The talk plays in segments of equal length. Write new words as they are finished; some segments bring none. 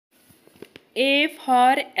A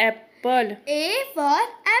for apple. A for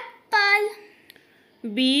apple.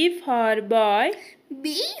 B for boy.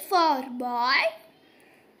 B for boy.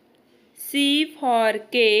 C for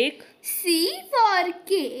cake. C for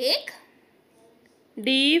cake.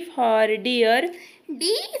 D for deer.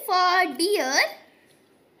 D for deer.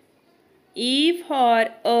 E for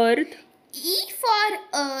earth. E for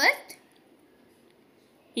earth.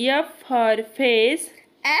 F for face.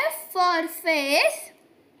 F for face.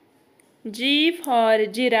 G for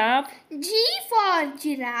giraffe. G for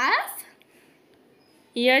giraffe.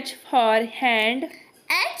 H for hand.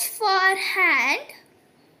 H for hand.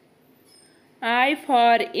 I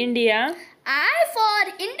for India. I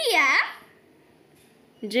for India.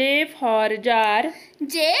 J for jar.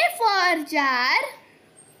 J for jar.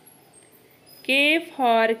 K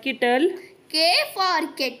for kettle. K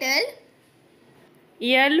for kettle.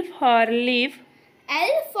 L for leaf.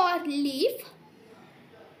 L for leaf.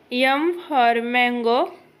 M for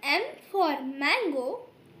mango. M for mango.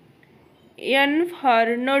 N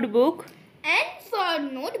for notebook. N for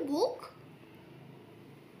notebook.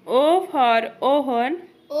 O for oven.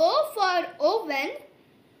 O for oven.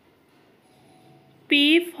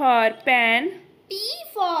 P for pan. P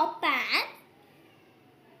for pan.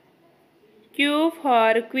 Q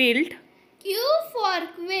for quilt. Q for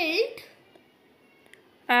quilt.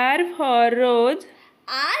 R for rose.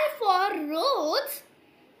 R for rose.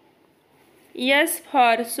 S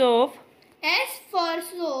for soap. S for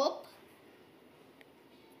soap.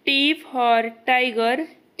 T for tiger.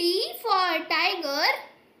 T for tiger.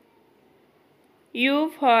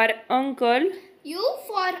 U for uncle. U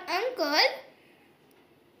for uncle.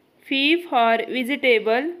 V for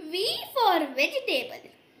vegetable. V for vegetable.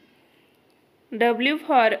 W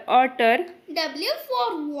for otter. W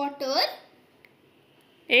for water.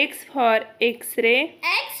 X for X-ray.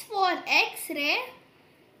 X for X-ray.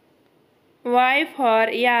 Y for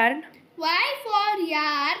yarn. Y for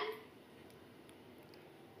yarn.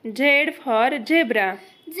 Z for zebra.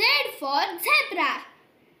 Z for zebra.